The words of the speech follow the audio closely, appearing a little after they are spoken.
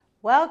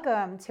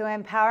Welcome to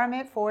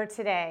Empowerment for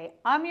Today.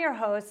 I'm your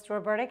host,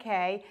 Roberta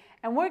Kay,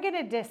 and we're going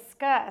to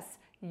discuss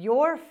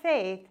your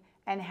faith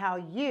and how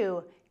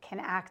you can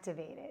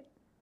activate it.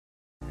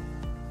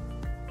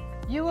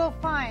 You will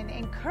find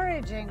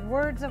encouraging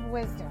words of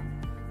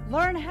wisdom,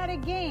 learn how to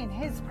gain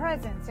His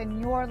presence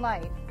in your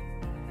life,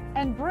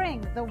 and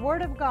bring the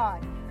Word of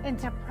God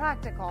into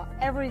practical,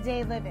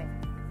 everyday living.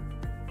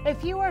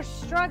 If you are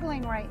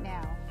struggling right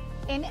now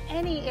in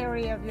any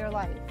area of your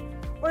life,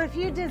 or if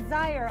you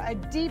desire a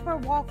deeper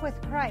walk with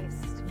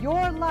Christ,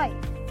 your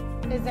life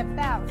is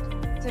about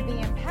to be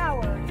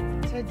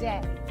empowered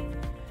today.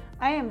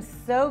 I am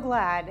so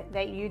glad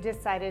that you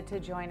decided to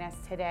join us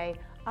today.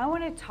 I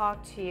want to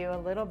talk to you a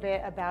little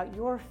bit about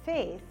your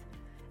faith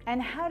and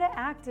how to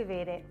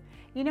activate it.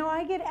 You know,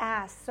 I get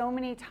asked so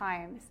many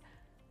times,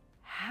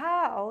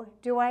 how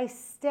do I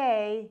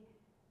stay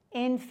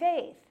in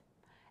faith?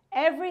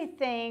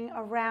 Everything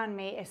around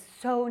me is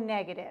so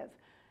negative.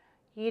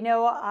 You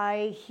know,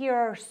 I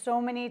hear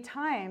so many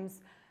times,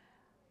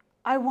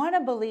 I want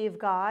to believe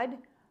God,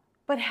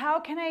 but how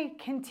can I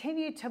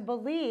continue to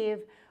believe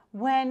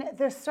when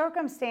the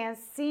circumstance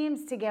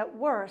seems to get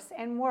worse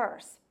and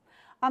worse?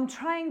 I'm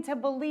trying to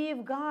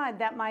believe God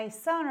that my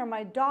son or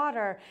my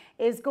daughter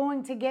is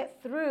going to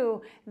get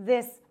through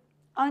this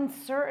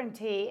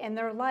uncertainty in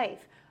their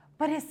life,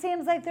 but it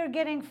seems like they're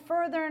getting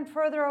further and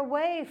further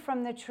away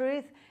from the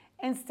truth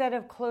instead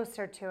of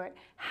closer to it.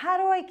 How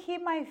do I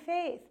keep my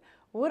faith?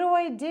 What do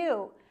I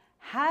do?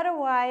 How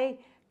do I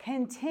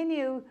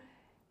continue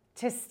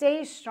to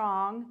stay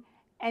strong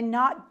and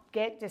not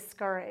get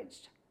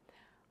discouraged?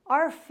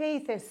 Our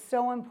faith is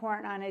so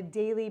important on a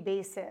daily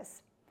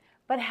basis.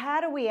 But how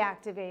do we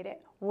activate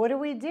it? What do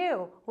we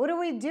do? What do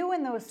we do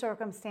when those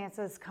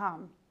circumstances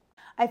come?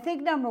 I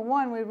think number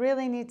one, we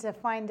really need to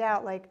find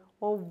out,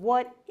 well,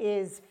 what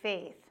is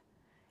faith?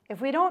 If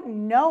we don't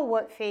know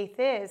what faith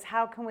is,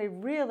 how can we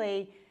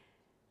really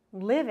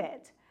live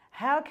it?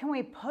 How can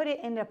we put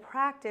it into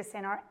practice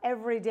in our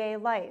everyday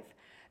life?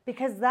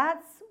 Because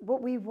that's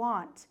what we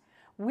want.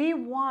 We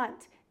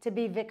want to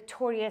be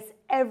victorious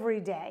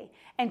every day.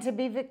 And to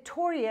be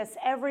victorious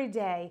every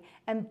day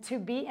and to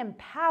be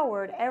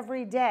empowered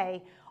every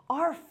day,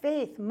 our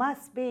faith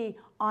must be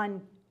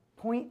on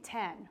point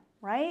 10,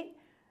 right?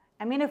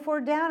 I mean, if we're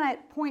down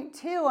at point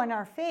 2 on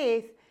our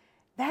faith,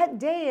 that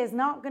day is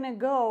not going to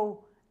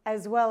go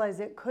as well as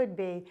it could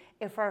be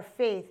if our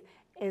faith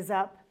is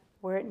up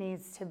where it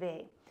needs to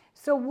be.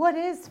 So what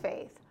is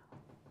faith?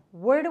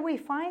 Where do we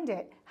find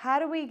it? How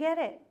do we get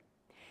it?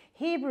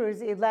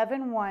 Hebrews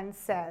 11:1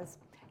 says,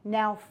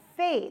 "Now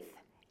faith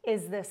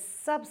is the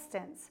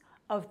substance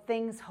of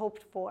things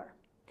hoped for.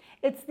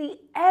 It's the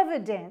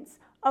evidence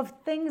of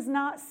things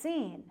not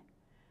seen."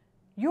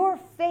 Your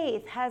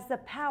faith has the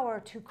power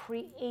to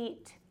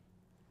create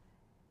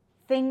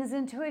things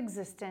into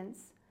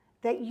existence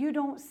that you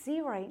don't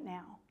see right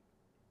now.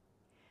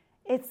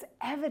 It's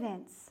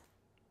evidence.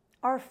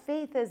 Our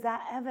faith is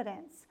that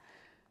evidence.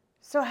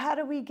 So how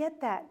do we get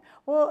that?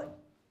 Well,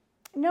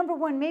 number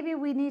one, maybe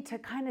we need to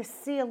kind of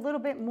see a little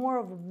bit more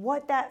of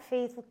what that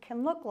faith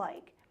can look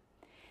like.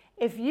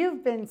 If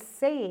you've been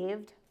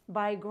saved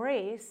by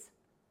grace,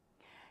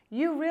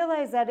 you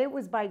realize that it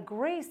was by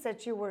grace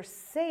that you were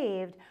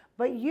saved,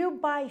 but you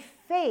by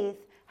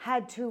faith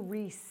had to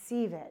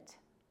receive it.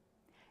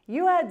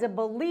 You had to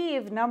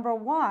believe, number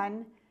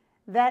one,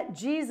 that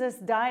Jesus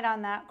died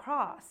on that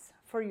cross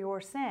for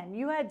your sin.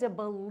 You had to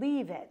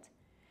believe it.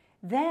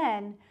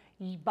 Then,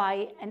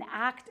 by an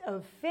act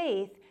of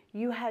faith,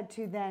 you had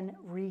to then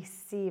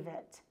receive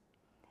it.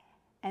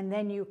 And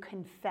then you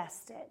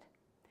confessed it.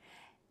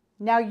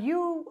 Now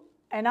you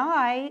and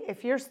I,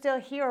 if you're still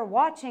here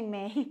watching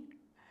me,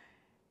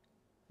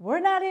 we're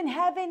not in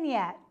heaven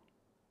yet.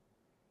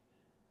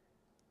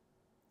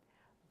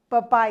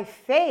 But by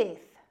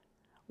faith,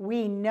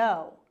 we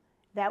know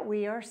that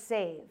we are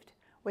saved.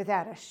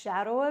 Without a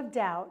shadow of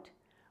doubt,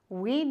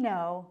 we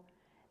know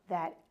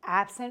that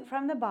absent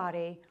from the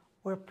body,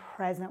 we're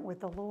present with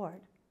the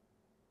Lord.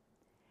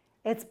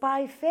 It's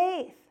by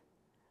faith.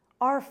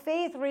 Our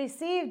faith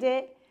received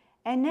it,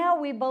 and now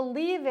we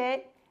believe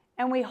it,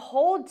 and we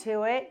hold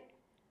to it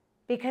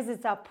because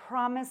it's a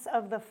promise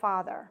of the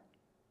Father.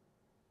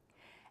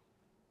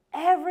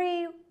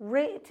 Every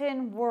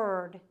written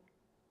word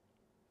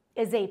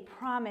is a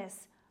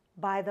promise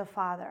by the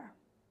Father.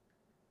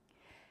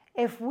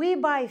 If we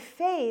by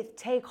faith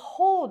take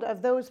hold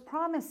of those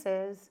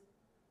promises,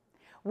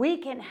 we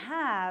can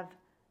have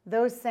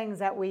those things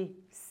that we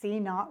see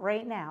not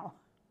right now.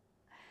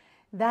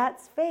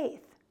 That's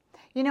faith.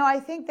 You know, I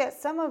think that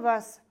some of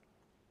us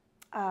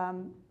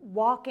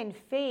walk in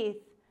faith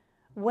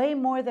way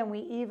more than we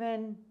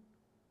even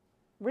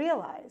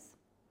realize.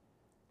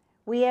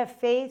 We have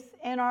faith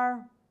in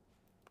our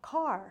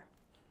car.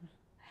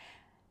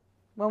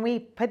 When we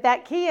put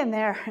that key in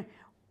there,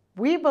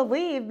 we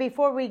believe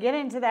before we get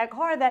into that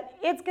car that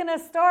it's going to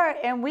start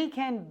and we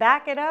can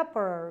back it up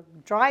or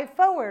drive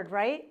forward,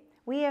 right?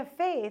 We have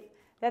faith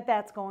that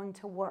that's going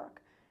to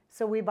work.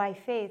 So we, by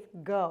faith,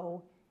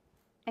 go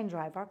and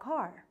drive our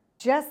car.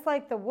 Just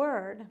like the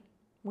word,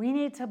 We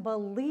need to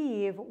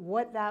believe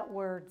what that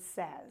word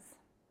says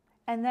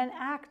and then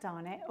act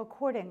on it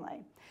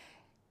accordingly.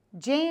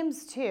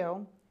 James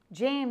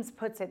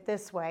puts it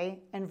this way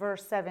in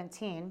verse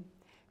 17,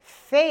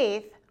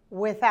 faith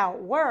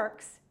without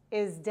works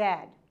is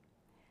dead.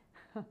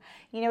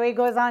 He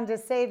goes on to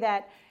say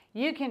that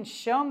you can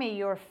show me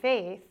your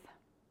faith,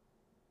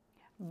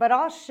 but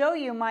I'll show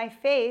you my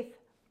faith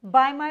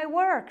by my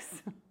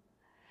works.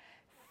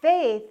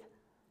 Faith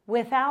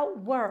without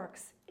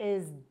works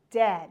is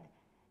dead.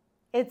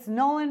 It's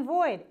null and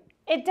void.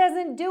 It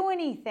doesn't do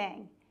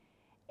anything.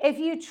 If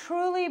you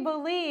truly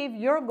believe,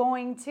 you're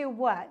going to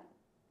what?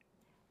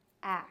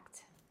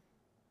 Act.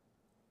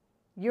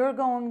 You're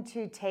going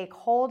to take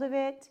hold of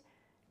it,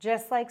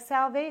 just like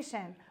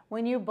salvation.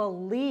 When you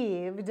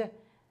believed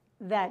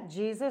that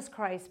Jesus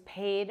Christ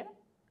paid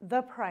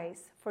the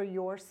price for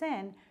your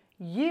sin,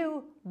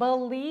 you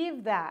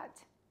believed that.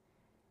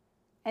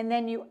 And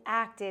then you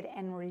acted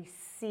and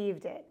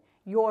received it.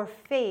 Your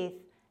faith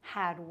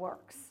had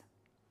works.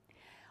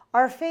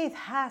 Our faith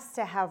has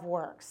to have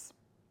works.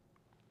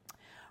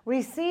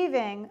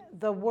 Receiving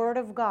the Word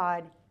of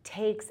God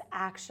takes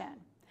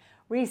action.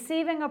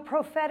 Receiving a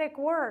prophetic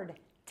word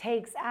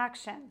takes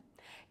action.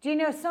 Do you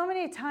know, so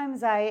many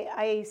times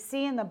I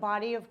see in the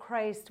body of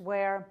Christ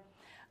where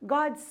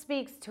God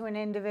speaks to an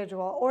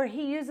individual, or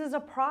he uses a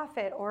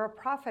prophet or a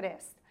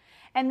prophetess,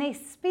 and they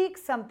speak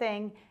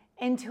something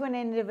into an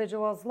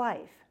individual's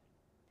life.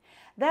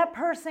 That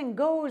person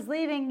goes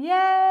leaving,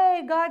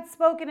 yay, God's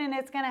spoken and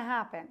it's going to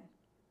happen.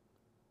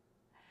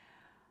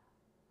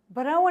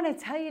 But I want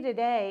to tell you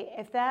today,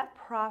 if that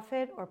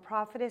prophet or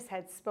prophetess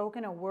had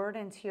spoken a word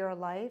into your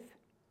life,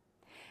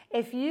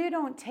 if you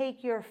don't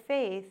take your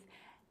faith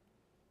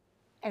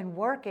and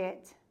work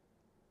it,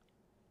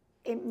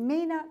 it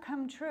may not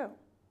come true.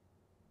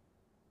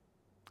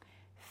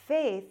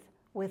 Faith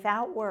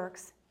without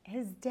works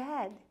is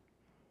dead.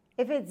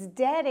 If it's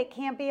dead, it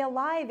can't be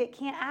alive. It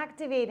can't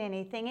activate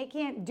anything. It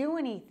can't do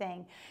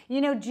anything.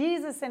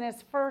 Jesus in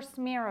his first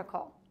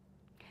miracle,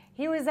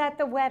 he was at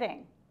the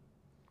wedding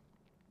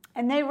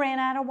and they ran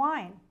out of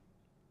wine.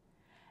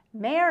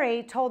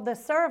 Mary told the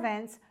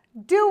servants,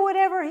 do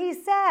whatever he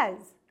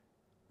says.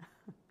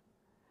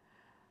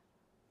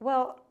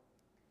 Well,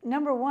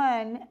 number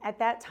one, at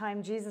that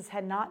time, Jesus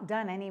had not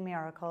done any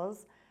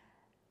miracles.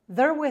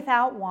 They're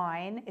without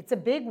wine. It's a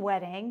big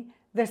wedding.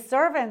 The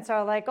servants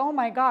are like, oh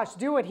my gosh,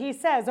 do what he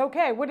says.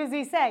 Okay, what does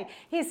he say?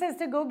 He says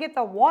to go get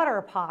the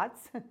water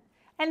pots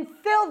and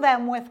fill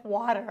them with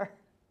water.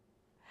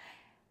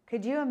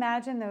 Could you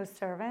imagine those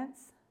servants?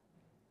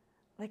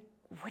 Like,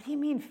 what do you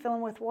mean fill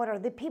them with water?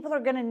 The people are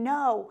going to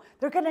know.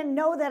 They're going to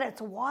know that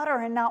it's water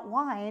and not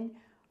wine,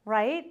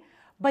 right?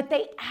 But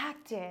they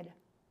acted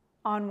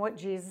on what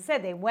Jesus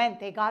said. They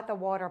went, they got the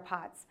water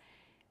pots,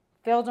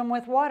 filled them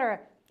with water.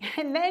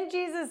 And then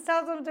Jesus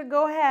tells them to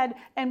go ahead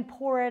and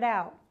pour it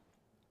out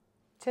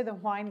to the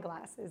wine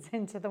glasses,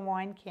 into the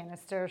wine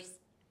canisters.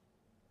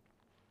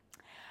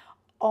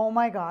 Oh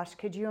my gosh,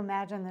 could you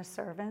imagine the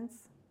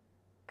servants?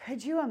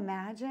 Could you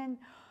imagine?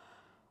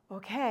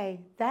 Okay,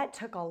 that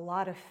took a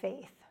lot of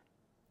faith.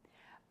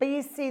 But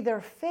you see,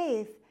 their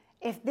faith,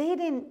 if they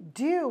didn't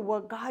do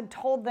what God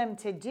told them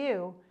to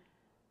do,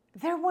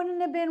 there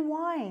wouldn't have been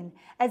wine.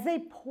 As they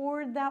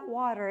poured that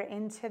water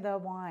into the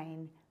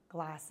wine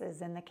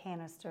glasses and the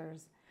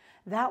canisters,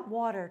 that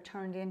water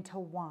turned into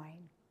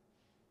wine.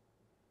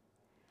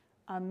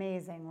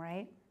 Amazing,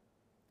 right?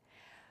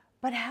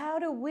 But how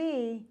do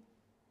we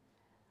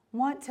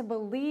want to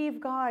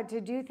believe God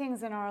to do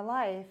things in our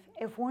life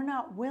if we're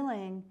not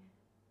willing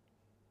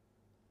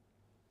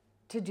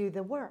to do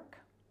the work?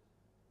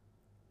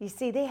 You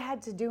see, they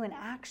had to do an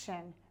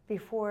action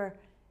before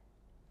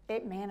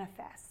it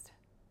manifests.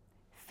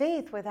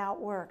 Faith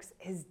without works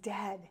is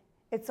dead.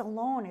 It's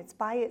alone. It's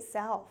by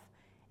itself.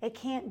 It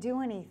can't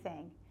do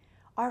anything.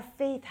 Our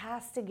faith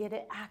has to get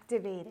it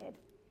activated.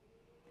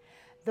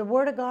 The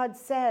Word of God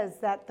says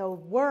that the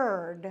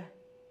Word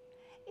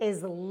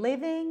is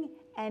living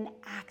and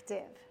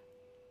active.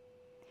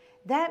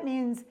 That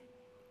means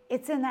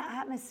it's in the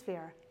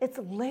atmosphere. It's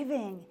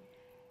living.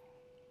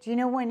 Do you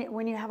know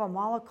when you have a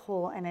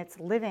molecule and it's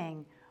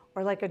living,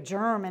 or like a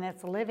germ and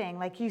it's living,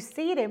 like you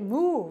see it, it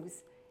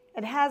moves.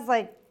 It has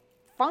like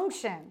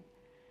function.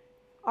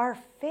 Our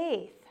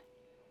faith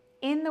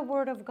in the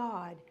Word of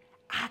God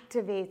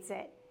activates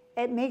it.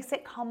 It makes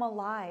it come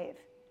alive.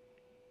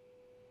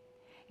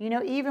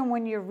 Even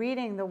when you're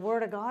reading the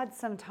Word of God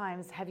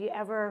sometimes, have you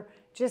ever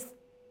just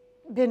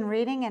been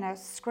reading and a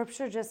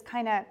scripture just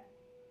kind of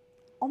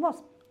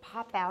almost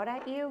pop out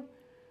at you?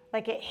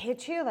 Like it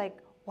hit you, like,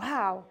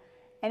 wow.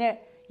 And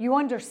you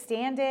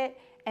understand it,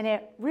 and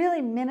it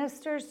really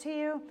ministers to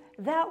you.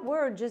 That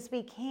word just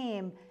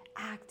became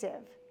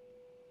active.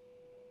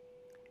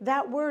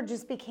 That word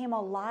just became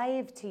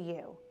alive to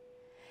you.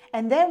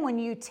 And then when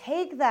you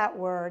take that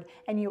word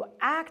and you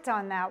act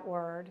on that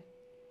word,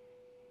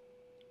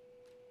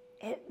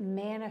 it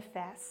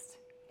manifests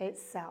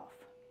itself.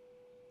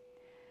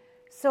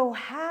 So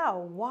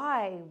how?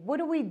 Why? What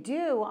do we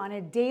do on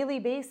a daily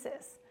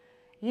basis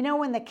You know,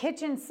 when the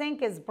kitchen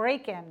sink is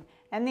breaking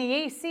and the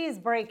AC is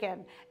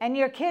breaking and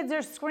your kids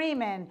are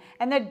screaming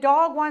and the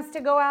dog wants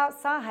to go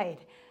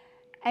outside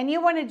and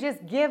you want to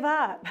just give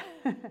up.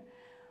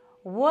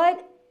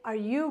 What are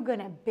you going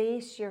to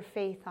base your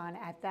faith on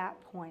at that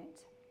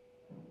point?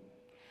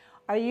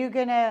 Are you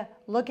going to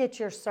look at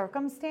your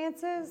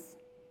circumstances?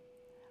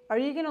 Are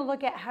you going to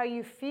look at how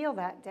you feel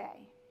that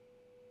day?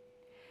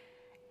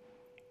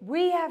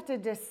 We have to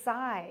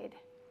decide,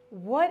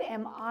 what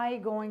am I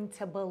going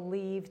to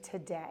believe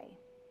today?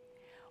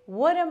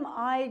 What am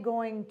I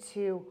going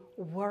to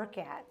work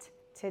at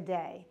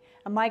today?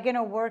 Am I going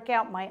to work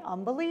out my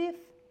unbelief?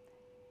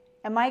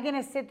 Am I going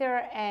to sit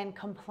there and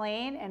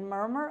complain and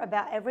murmur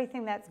about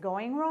everything that's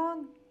going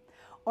wrong?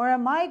 Or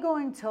am I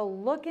going to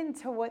look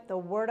into what the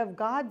Word of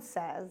God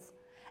says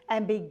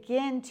and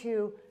begin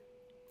to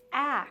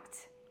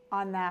act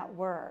on that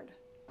word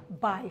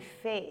by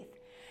faith?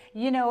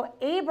 You know,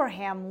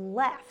 Abraham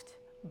left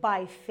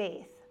by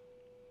faith.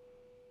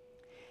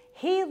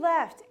 He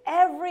left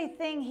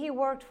everything he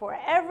worked for,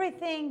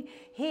 everything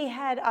he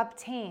had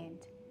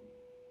obtained.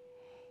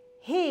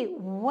 He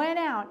went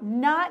out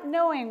not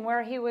knowing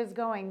where he was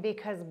going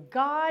because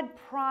God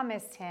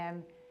promised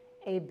him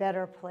a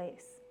better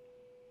place.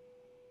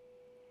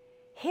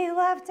 He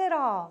left it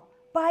all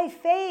by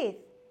faith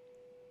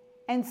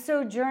and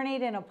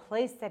sojourneyed in a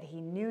place that he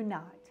knew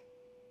not.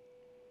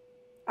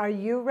 Are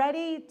you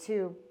ready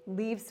to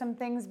leave some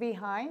things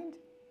behind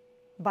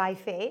by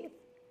faith,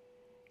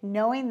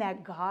 knowing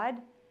that God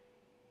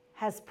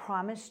has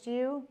promised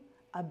you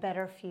a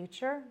better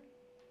future,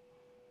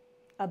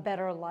 a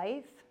better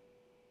life,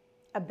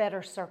 a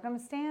better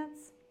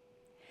circumstance?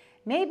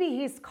 Maybe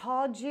he's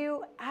called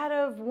you out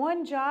of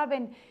one job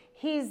and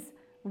he's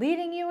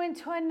leading you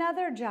into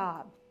another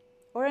job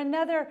or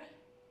another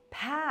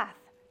path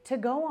to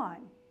go on.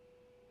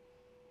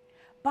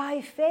 By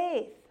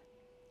faith,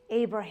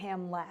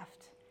 Abraham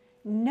left,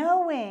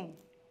 knowing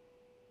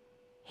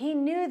he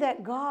knew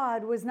that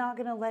God was not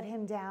going to let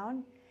him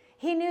down.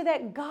 He knew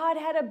that God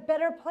had a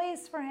better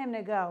place for him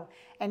to go,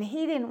 and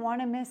he didn't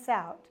want to miss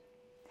out.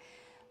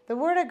 The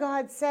Word of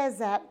God says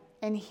that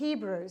in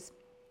Hebrews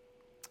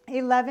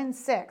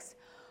 11:6,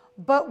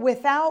 but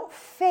without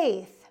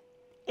faith,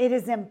 it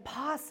is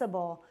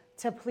impossible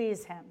to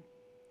please him.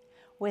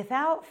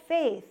 Without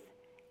faith,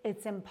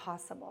 it's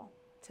impossible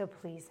to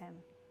please him.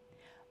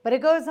 But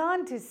it goes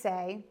on to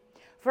say,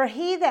 for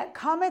he that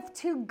cometh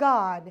to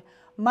God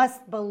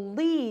must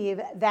believe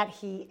that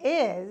he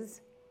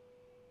is,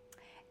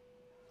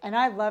 and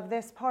I love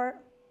this part,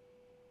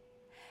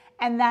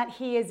 and that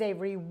he is a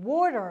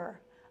rewarder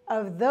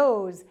of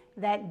those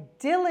that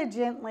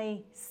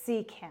diligently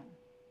seek him.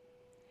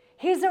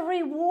 He's a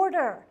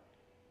rewarder.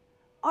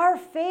 Our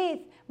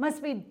faith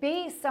must be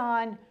based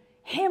on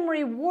him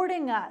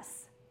rewarding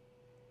us.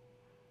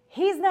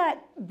 He's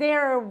not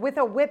there with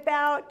a whip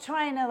out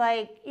trying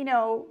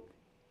to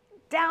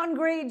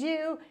downgrade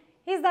you.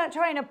 He's not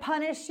trying to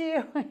punish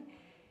you.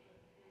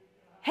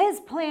 His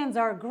plans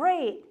are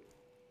great.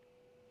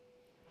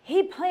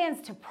 He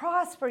plans to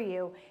prosper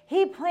you.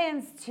 He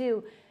plans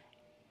to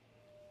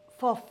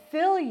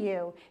fulfill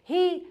you.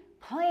 He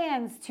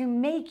plans to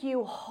make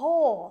you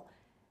whole.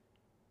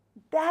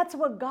 That's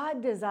what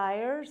God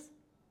desires.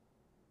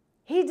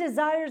 He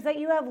desires that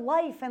you have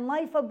life and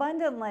life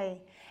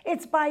abundantly.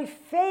 It's by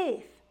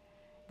faith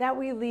that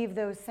we leave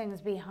those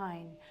things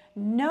behind,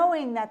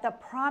 knowing that the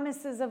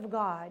promises of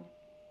God,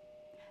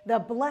 the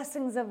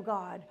blessings of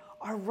God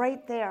are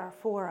right there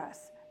for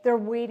us. They're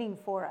waiting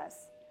for us.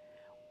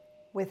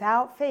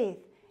 Without faith,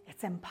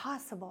 it's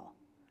impossible.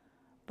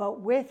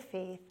 But with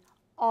faith,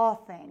 all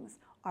things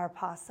are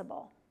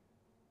possible.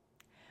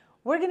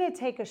 We're going to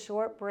take a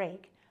short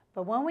break,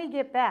 but when we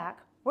get back,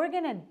 we're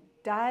going to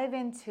dive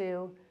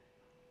into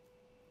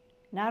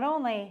not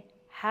only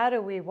how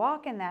do we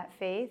walk in that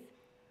faith,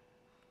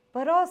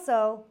 but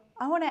also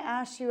I want to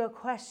ask you a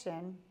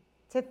question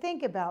to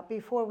think about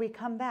before we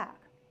come back.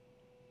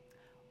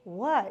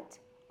 What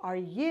are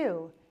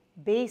you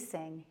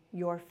basing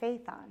your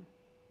faith on?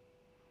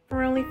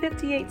 For only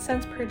 58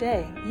 cents per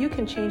day, you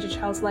can change a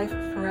child's life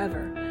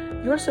forever.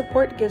 Your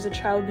support gives a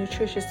child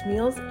nutritious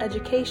meals,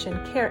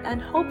 education, care,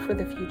 and hope for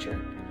the future.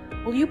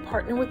 Will you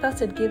partner with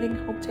us at Giving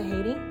Hope to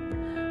Haiti?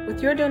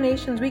 With your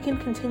donations, we can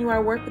continue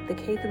our work with the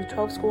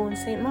K-12 school in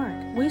St.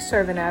 Mark. We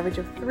serve an average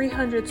of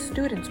 300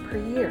 students per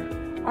year.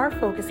 Our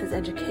focus is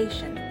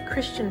education,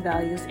 Christian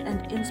values,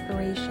 and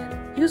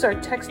inspiration. Use our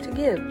text to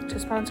give to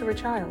sponsor a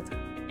child.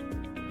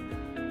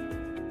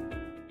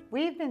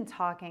 We've been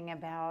talking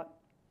about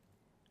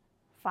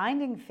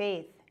finding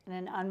faith in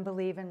an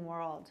unbelieving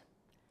world.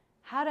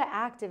 How to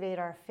activate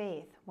our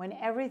faith when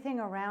everything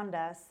around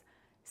us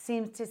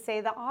seems to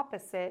say the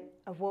opposite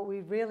of what we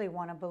really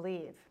want to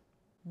believe.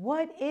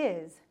 What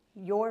is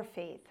your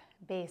faith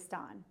based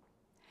on?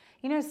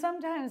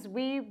 Sometimes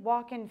we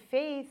walk in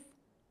faith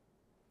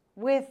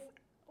with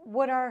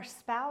what our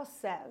spouse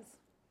says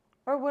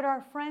or what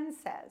our friend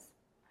says.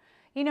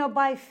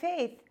 By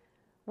faith,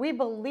 we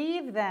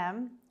believe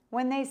them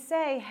when they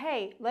say,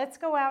 hey, let's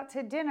go out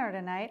to dinner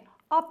tonight.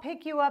 I'll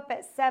pick you up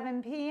at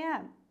 7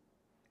 p.m.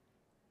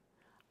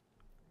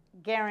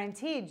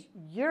 Guaranteed,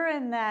 you're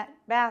in that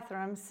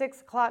bathroom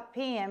 6 o'clock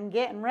p.m.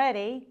 getting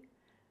ready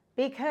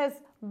because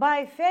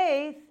by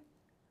faith,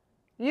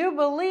 you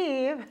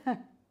believe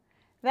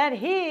that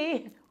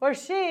he or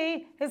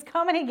she is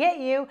coming to get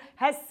you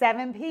at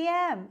 7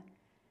 p.m.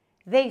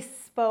 They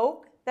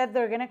spoke that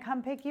they're going to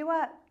come pick you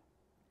up.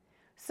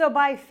 So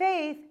by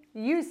faith,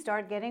 you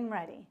start getting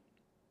ready.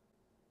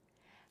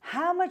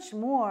 How much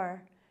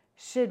more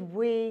should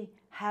we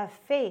have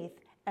faith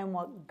in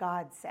what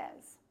God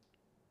says?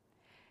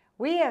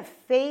 We have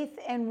faith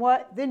in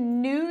what the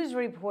news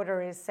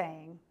reporter is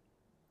saying.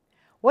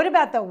 What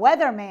about the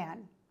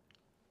weatherman?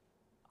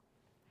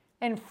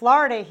 In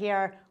Florida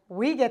here,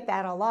 we get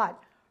that a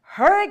lot.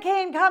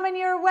 Hurricane coming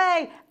your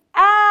way.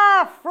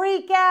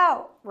 Freak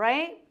out,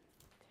 right?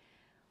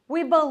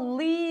 We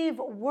believe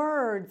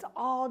words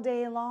all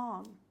day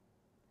long.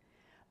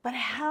 But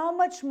how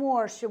much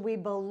more should we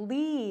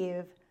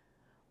believe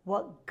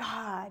what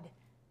God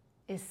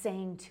is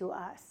saying to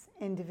us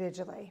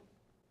individually?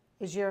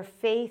 Is your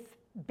faith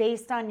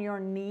based on your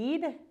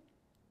need?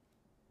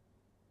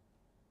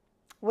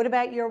 What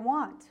about your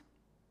want?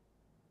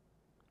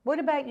 What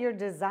about your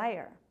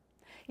desire?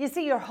 You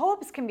see, your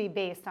hopes can be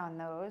based on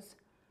those,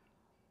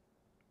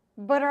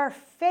 but our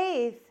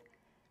faith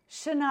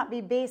should not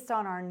be based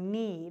on our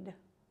need.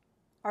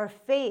 Our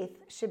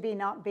faith should be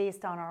not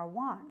based on our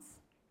wants.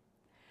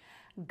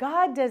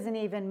 God doesn't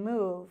even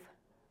move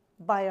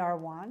by our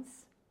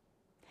wants.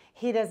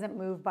 He doesn't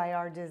move by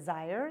our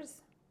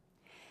desires.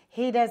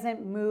 He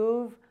doesn't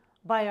move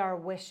by our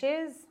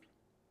wishes.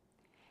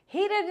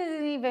 He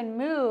doesn't even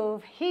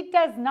move. He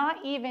does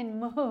not even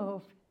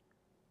move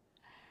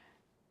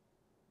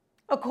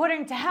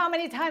according to how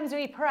many times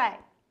we pray.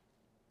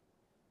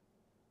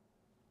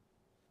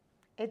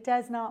 It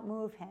does not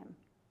move him.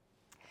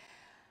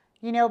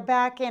 You know,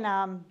 back in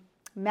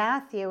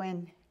Matthew,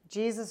 and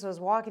Jesus was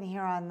walking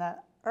here on the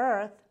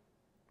earth,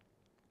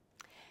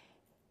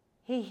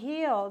 he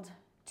healed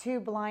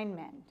 2 blind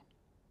men.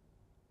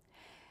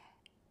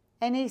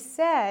 And he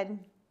said,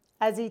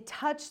 as he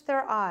touched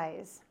their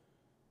eyes,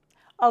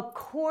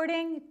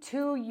 according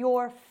to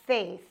your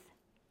faith,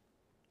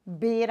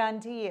 be it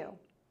unto you.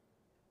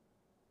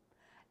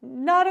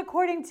 Not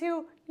according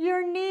to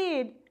your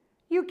need.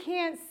 You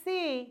can't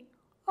see.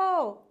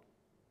 Oh,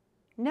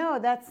 no,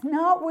 that's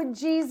not what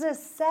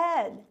Jesus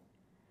said.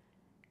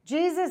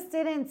 Jesus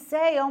didn't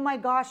say, oh my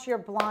gosh, you're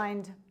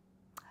blind.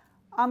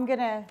 I'm going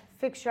to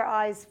fix your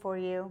eyes for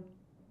you.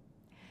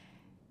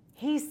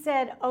 He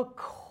said,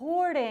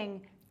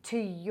 according to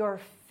your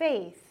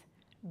faith,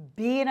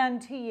 be it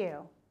unto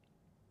you.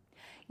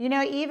 You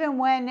know, even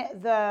when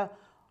the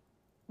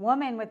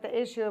woman with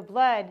the issue of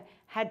blood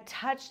had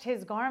touched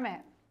his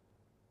garment,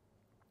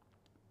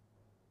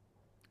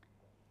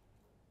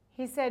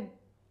 he said,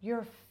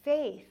 your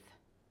faith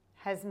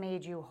has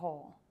made you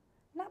whole.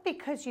 Not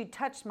because you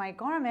touched my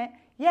garment.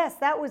 Yes,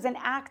 that was an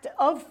act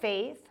of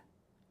faith,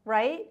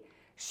 right?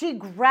 She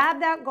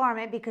grabbed that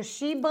garment because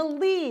she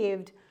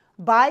believed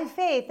by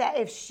faith that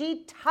if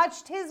she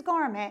touched his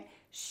garment,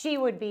 she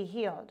would be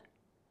healed.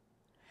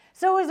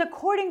 So it was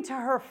according to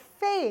her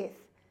faith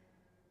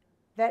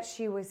that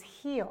she was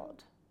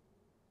healed.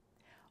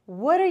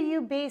 What are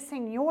you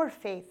basing your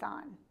faith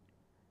on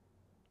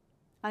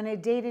a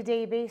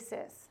day-to-day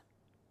basis?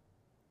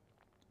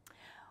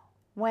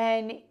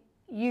 When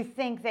you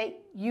think that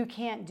you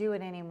can't do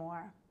it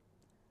anymore,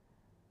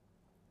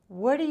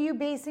 what are you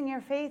basing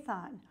your faith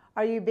on?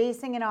 Are you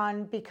basing it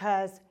on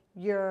because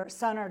your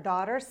son or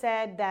daughter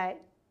said that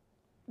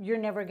you're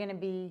never going to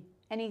be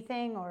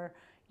anything, or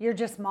you're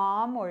just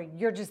mom, or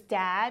you're just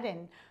dad,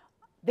 and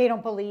they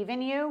don't believe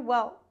in you?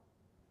 Well,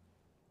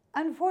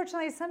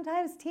 unfortunately,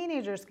 sometimes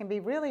teenagers can be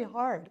really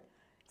hard,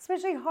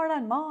 especially hard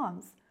on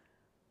moms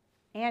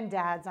and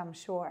dads, I'm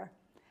sure.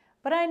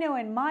 But I know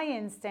in my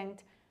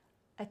instinct,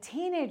 a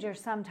teenager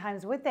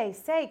sometimes, what they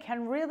say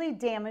can really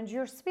damage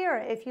your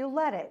spirit if you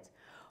let it.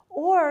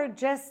 Or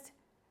just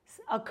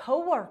a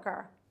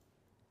coworker,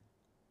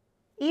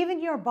 even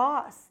your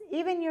boss,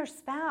 even your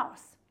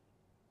spouse.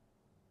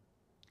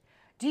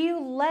 Do you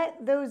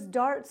let those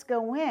darts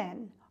go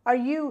in? Are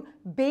you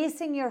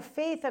basing your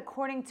faith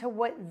according to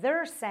what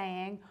they're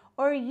saying,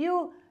 or are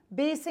you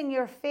basing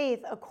your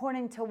faith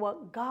according to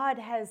what God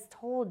has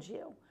told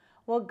you,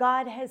 what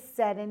God has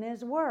said in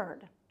His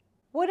Word?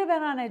 What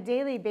about on a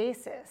daily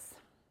basis?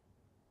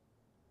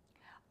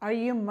 Are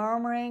you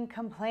murmuring,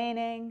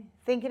 complaining,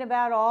 thinking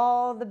about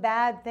all the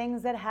bad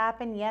things that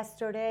happened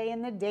yesterday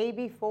and the day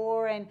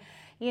before, and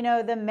you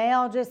know, the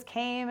mail just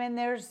came and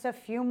there's a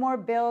few more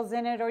bills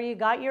in it, or you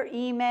got your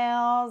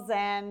emails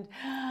and,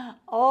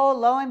 oh,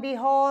 lo and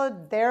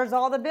behold, there's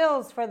all the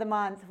bills for the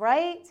month,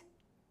 right?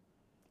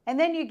 And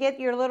then you get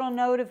your little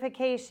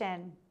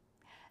notification.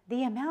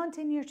 The amount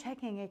in your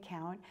checking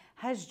account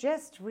has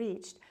just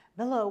reached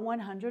below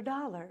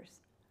 $100.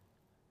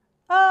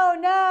 Oh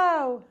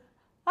no,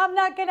 I'm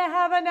not going to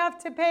have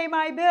enough to pay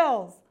my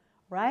bills,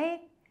 right?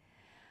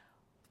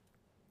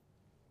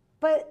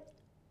 But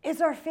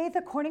Is our faith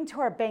according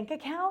to our bank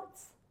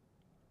accounts?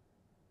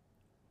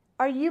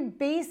 Are you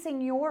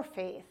basing your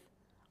faith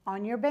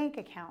on your bank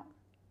account?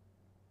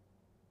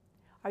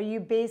 Are you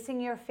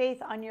basing your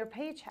faith on your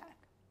paycheck?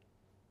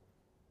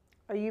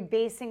 Are you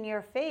basing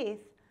your faith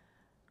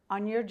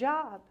on your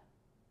job?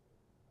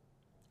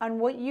 On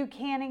what you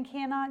can and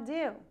cannot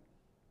do?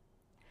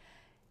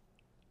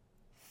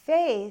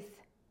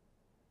 Faith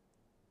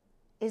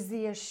is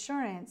the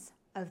assurance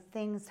of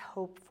things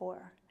hoped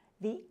for,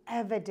 the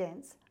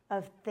evidence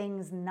of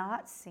things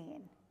not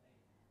seen.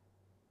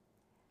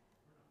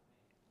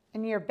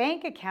 In your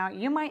bank account,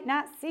 you might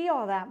not see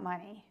all that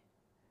money.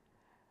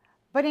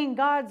 But in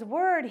God's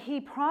word,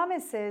 He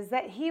promises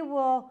that He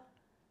will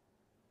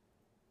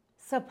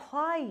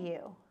supply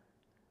you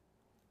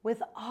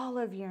with all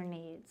of your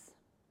needs.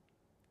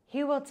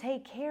 He will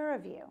take care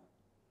of you.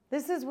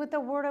 This is what the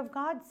Word of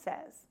God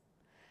says.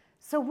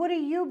 So what are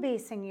you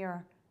basing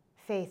your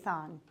faith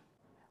on?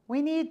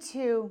 We need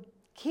to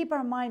keep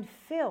our mind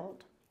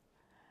filled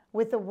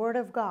with the Word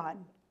of God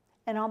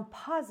and on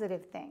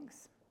positive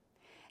things.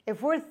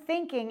 If we're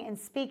thinking and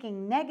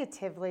speaking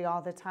negatively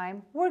all the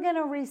time, we're going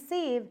to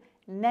receive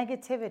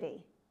negativity.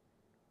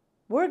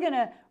 We're going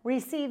to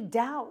receive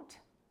doubt,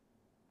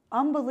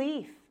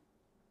 unbelief.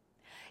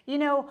 You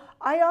know,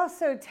 I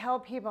also tell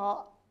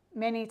people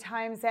many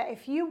times that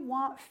if you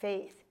want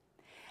faith,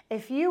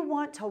 if you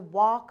want to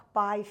walk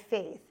by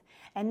faith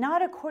and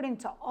not according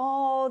to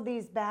all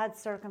these bad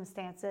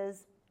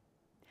circumstances,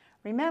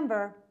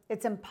 remember,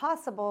 it's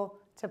impossible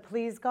to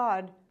please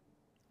God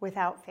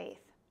without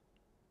faith.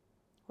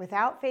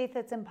 Without faith,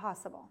 it's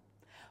impossible.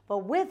 But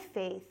with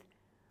faith,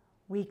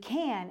 we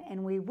can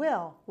and we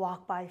will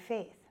walk by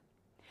faith.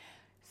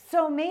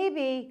 So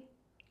maybe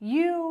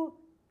you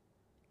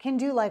can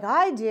do like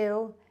I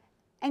do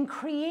and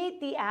create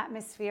the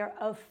atmosphere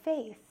of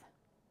faith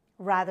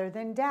rather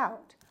than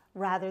doubt,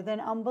 rather than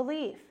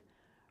unbelief,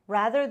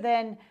 rather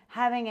than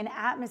having an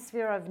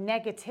atmosphere of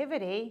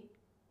negativity.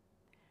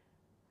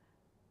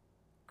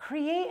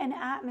 Create an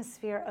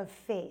atmosphere of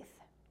faith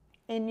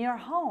in your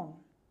home,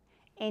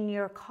 in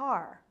your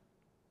car,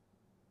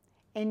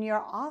 in your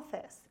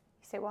office.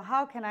 You say, well,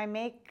 how can I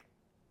make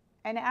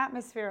an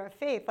atmosphere of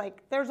faith?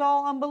 Like, there's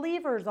all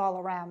unbelievers all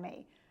around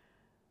me.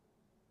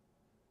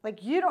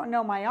 Like, you don't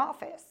know my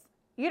office.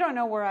 You don't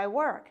know where I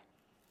work.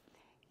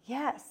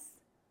 Yes,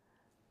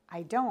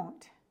 I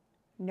don't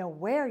know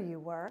where you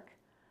work.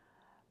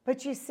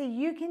 But you see,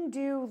 you can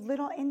do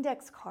little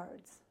index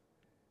cards.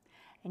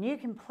 And you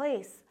can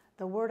place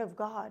the Word of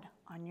God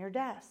on your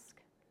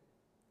desk.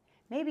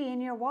 Maybe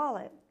in your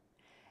wallet.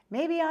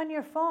 Maybe on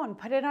your phone.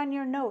 Put it on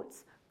your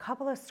notes. A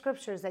couple of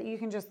scriptures that you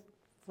can just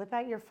flip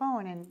out your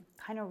phone and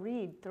kind of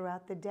read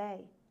throughout the day.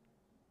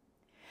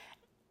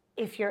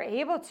 If you're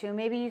able to,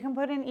 maybe you can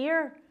put in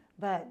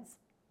earbuds.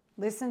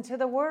 Listen to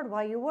the Word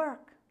while you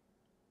work.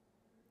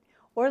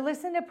 Or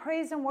listen to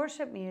praise and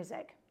worship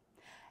music.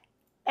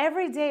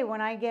 Every day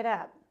when I get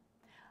up,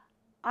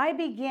 I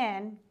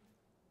begin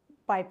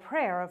by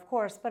prayer, of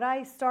course, but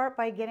I start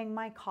by getting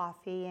my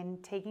coffee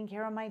and taking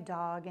care of my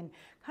dog and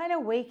kind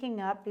of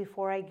waking up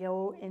before I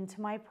go into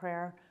my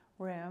prayer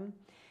room.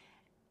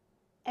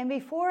 And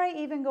before I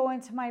even go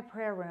into my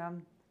prayer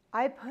room,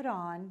 I put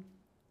on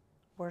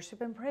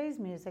worship and praise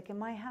music in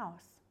my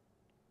house.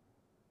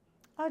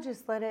 I'll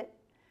just let it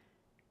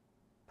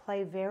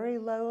play very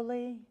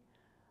lowly.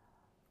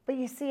 But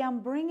you see, I'm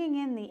bringing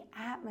in the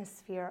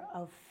atmosphere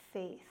of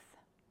faith.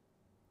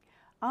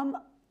 I'm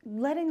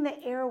letting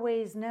the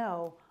airways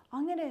know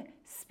I'm going to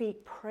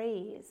speak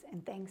praise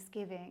and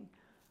thanksgiving.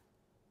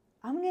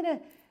 I'm going to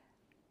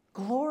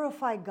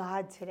glorify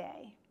God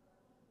today.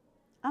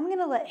 I'm going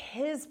to let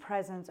His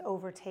presence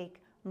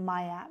overtake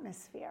my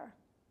atmosphere.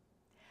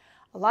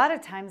 A lot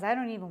of times I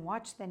don't even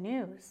watch the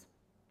news.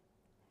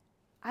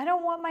 I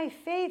don't want my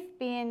faith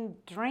being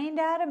drained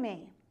out of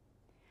me.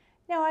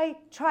 Now, I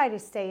try to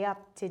stay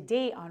up to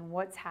date on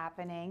what's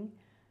happening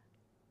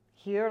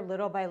here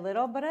little by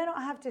little, but I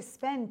don't have to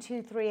spend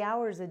 2-3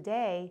 hours a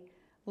day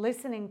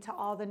listening to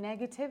all the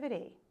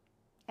negativity,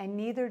 and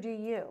neither do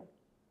you.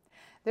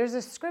 There's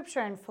a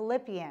scripture in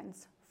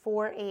Philippians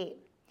 4:8. It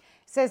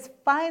says,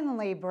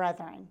 "Finally,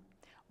 brethren,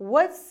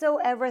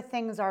 whatsoever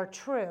things are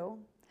true,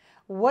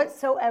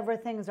 whatsoever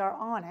things are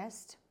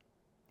honest,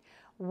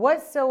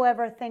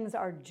 whatsoever things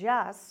are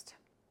just,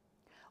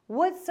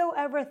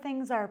 whatsoever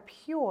things are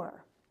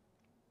pure,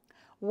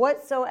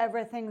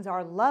 whatsoever things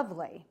are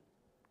lovely,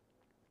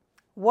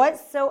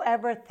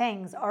 whatsoever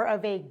things are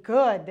of a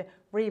good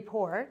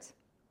report,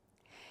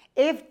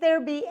 if there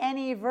be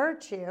any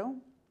virtue,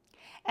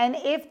 and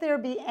if there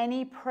be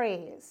any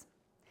praise,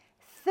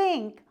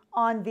 think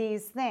on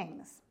these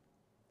things.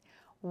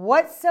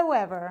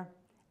 Whatsoever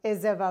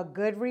is of a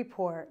good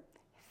report,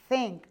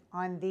 think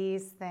on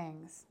these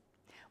things."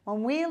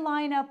 When we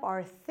line up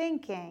our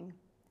thinking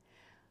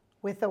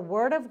with the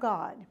Word of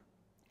God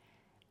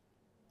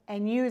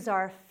and use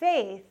our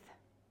faith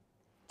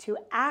to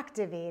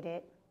activate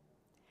it,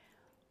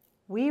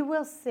 we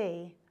will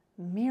see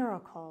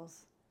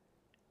miracles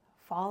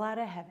fall out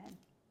of heaven.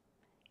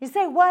 You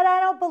say, what? I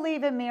don't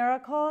believe in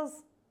miracles.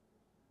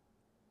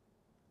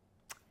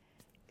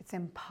 It's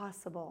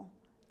impossible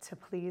to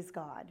please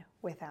God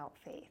without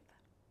faith.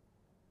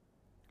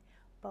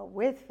 But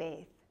with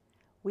faith,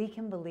 we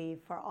can believe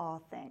for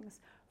all things.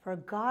 For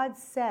God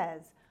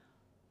says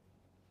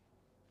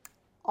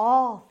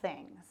all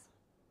things,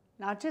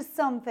 not just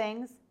some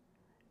things,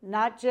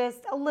 not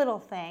just a little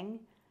thing.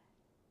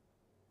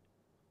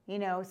 You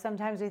know,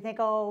 sometimes we think,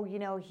 oh, you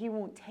know, he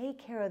won't take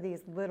care of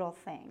these little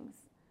things.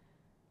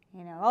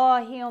 You know,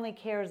 oh, he only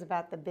cares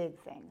about the big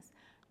things.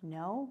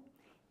 No,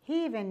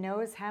 he even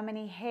knows how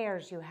many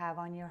hairs you have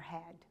on your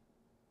head.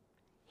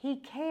 He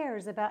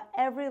cares about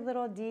every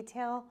little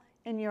detail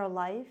in your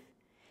life.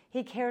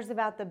 He cares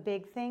about the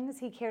big things.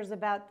 He cares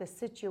about the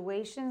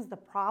situations, the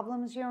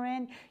problems you're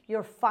in,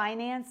 your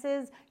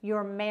finances,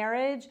 your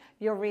marriage,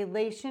 your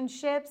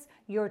relationships,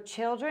 your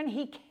children.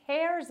 He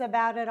cares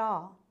about it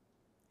all.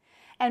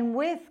 And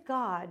with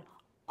God,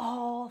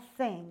 all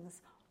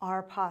things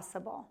are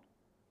possible.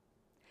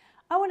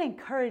 I want to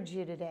encourage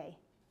you today.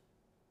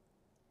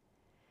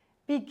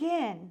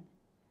 Begin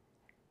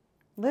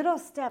little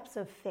steps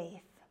of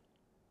faith.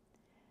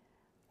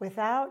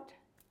 Without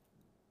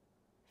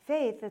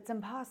faith, it's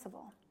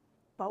impossible.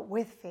 But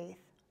with faith,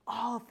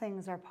 all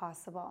things are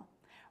possible.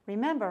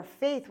 Remember,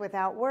 faith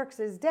without works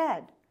is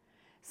dead.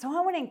 So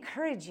I want to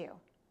encourage you.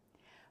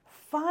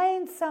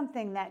 Find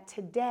something that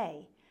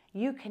today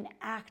you can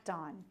act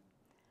on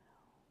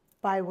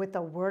by what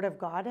the Word of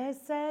God has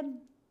said,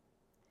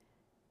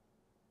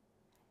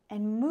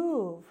 and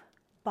move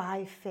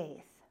by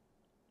faith.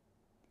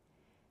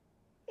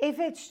 If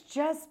it's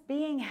just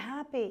being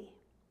happy,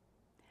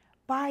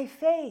 by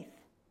faith,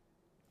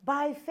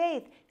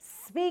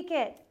 speak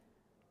it.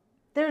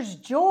 There's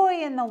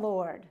joy in the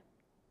Lord.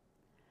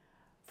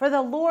 For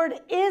the Lord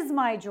is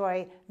my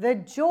joy. The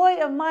joy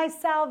of my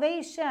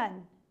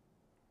salvation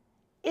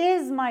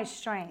is my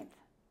strength.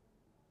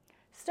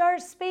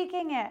 Start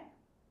speaking it.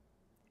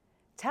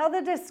 Tell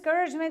the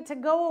discouragement to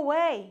go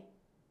away.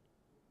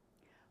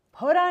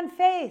 Put on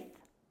faith.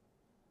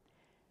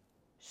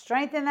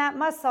 Strengthen that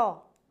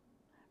muscle,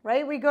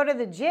 right? We go to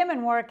the gym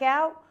and work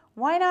out.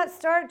 Why not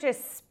start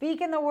just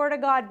speaking the Word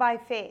of God by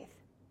faith?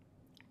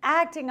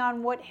 Acting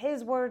on what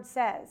His Word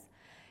says.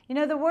 You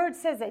know, the Word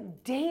says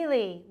that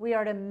daily we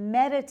are to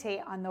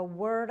meditate on the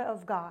Word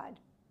of God.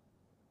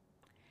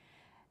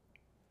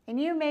 And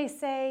you may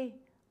say,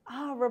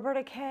 oh,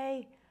 Roberta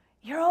Kay,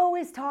 you're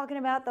always talking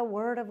about the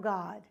Word of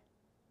God.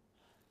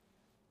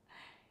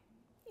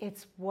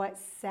 It's what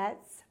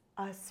sets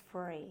us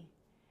free.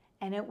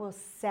 And it will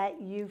set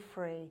you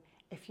free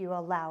if you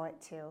allow it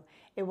to.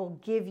 It will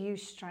give you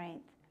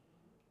strength.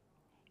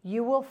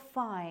 You will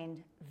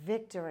find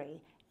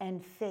victory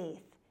and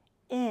faith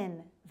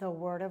in the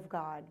Word of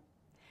God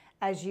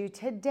as you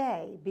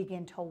today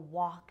begin to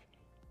walk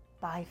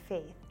by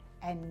faith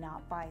and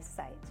not by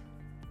sight.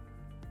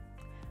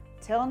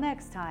 Till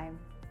next time,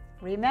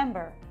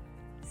 remember,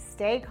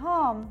 stay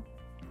calm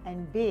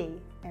and be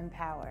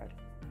empowered.